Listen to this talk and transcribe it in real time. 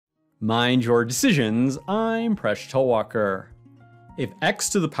Mind your decisions, I'm Presh Talwalkar. If x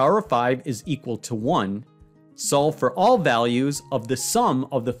to the power of 5 is equal to 1, solve for all values of the sum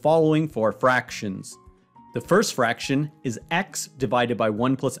of the following four fractions. The first fraction is x divided by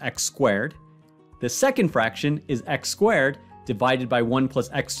 1 plus x squared. The second fraction is x squared divided by 1 plus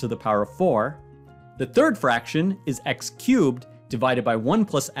x to the power of 4. The third fraction is x cubed divided by 1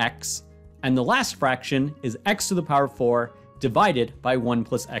 plus x. And the last fraction is x to the power of 4 divided by 1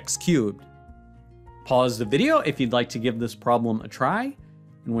 plus x cubed. Pause the video if you'd like to give this problem a try,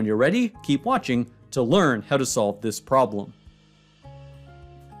 and when you're ready, keep watching to learn how to solve this problem.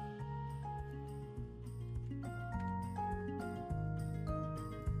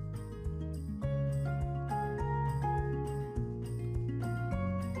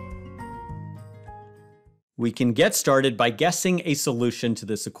 We can get started by guessing a solution to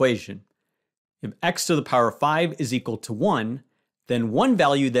this equation. If x to the power of 5 is equal to 1, then one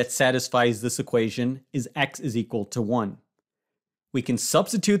value that satisfies this equation is x is equal to 1. We can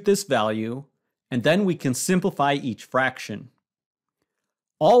substitute this value, and then we can simplify each fraction.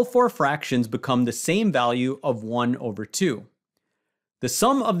 All four fractions become the same value of 1 over 2. The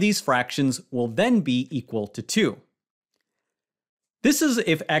sum of these fractions will then be equal to 2. This is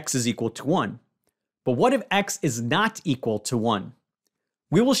if x is equal to 1. But what if x is not equal to 1?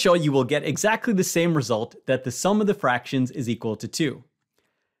 We will show you will get exactly the same result, that the sum of the fractions is equal to 2.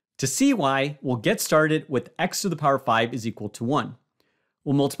 To see why, we'll get started with x to the power of 5 is equal to 1.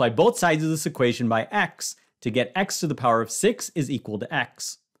 We'll multiply both sides of this equation by x to get x to the power of 6 is equal to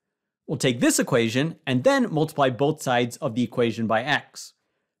x. We'll take this equation and then multiply both sides of the equation by x.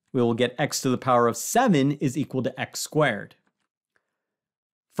 We will get x to the power of 7 is equal to x squared.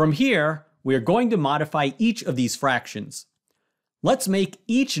 From here, we are going to modify each of these fractions. Let's make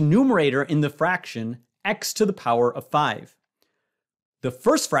each numerator in the fraction x to the power of 5. The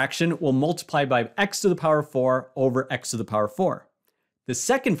first fraction will multiply by x to the power of 4 over x to the power of 4. The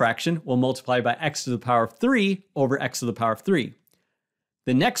second fraction will multiply by x to the power of 3 over x to the power of 3.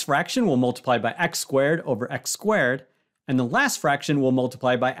 The next fraction will multiply by x squared over x squared, and the last fraction will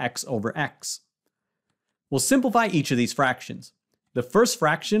multiply by x over x. We'll simplify each of these fractions. The first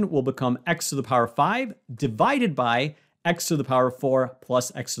fraction will become x to the power of 5 divided by x to the power of 4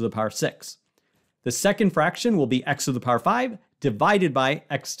 plus x to the power of 6. The second fraction will be x to the power of 5 divided by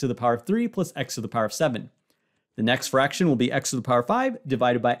x to the power of 3 plus x to the power of 7. The next fraction will be x to the power of 5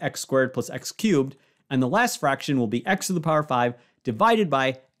 divided by x squared plus x cubed, and the last fraction will be x to the power of 5 divided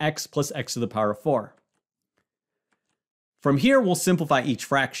by x plus x to the power of 4. From here, we'll simplify each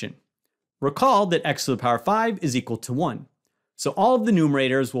fraction. Recall that x to the power of 5 is equal to 1, so all of the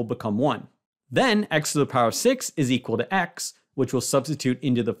numerators will become 1. Then x to the power of 6 is equal to x, which will substitute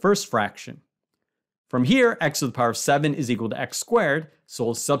into the first fraction. From here, x to the power of 7 is equal to x squared, so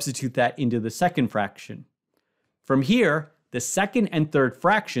we'll substitute that into the second fraction. From here, the second and third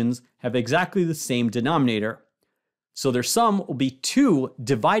fractions have exactly the same denominator, so their sum will be 2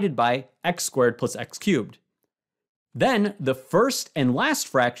 divided by x squared plus x cubed. Then the first and last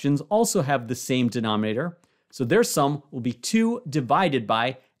fractions also have the same denominator, so their sum will be 2 divided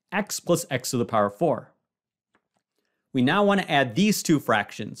by x plus x to the power of 4. We now want to add these two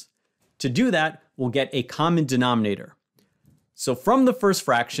fractions. To do that, we'll get a common denominator. So from the first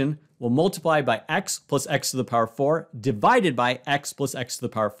fraction, we'll multiply by x plus x to the power of 4 divided by x plus x to the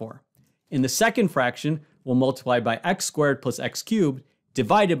power of 4. In the second fraction, we'll multiply by x squared plus x cubed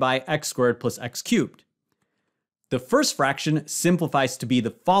divided by x squared plus x cubed. The first fraction simplifies to be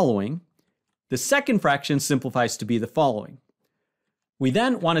the following. The second fraction simplifies to be the following. We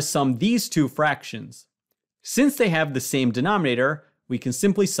then want to sum these two fractions. Since they have the same denominator, we can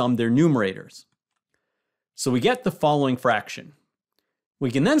simply sum their numerators. So we get the following fraction.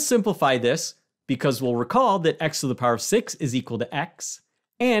 We can then simplify this because we'll recall that x to the power of 6 is equal to x,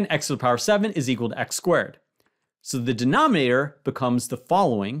 and x to the power of 7 is equal to x squared. So the denominator becomes the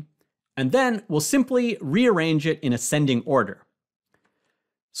following, and then we'll simply rearrange it in ascending order.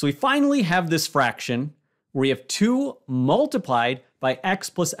 So we finally have this fraction where we have 2 multiplied by x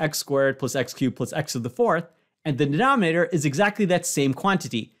plus x squared plus x cubed plus x to the 4th, and the denominator is exactly that same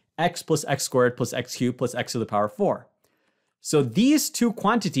quantity, x plus x squared plus x cubed plus x to the power of 4. So these two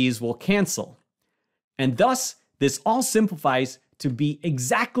quantities will cancel, and thus this all simplifies to be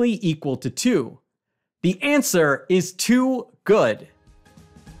exactly equal to 2. The answer is too good.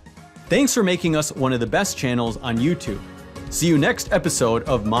 Thanks for making us one of the best channels on YouTube. See you next episode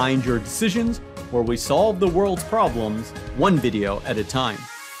of Mind Your Decisions, where we solve the world's problems one video at a time.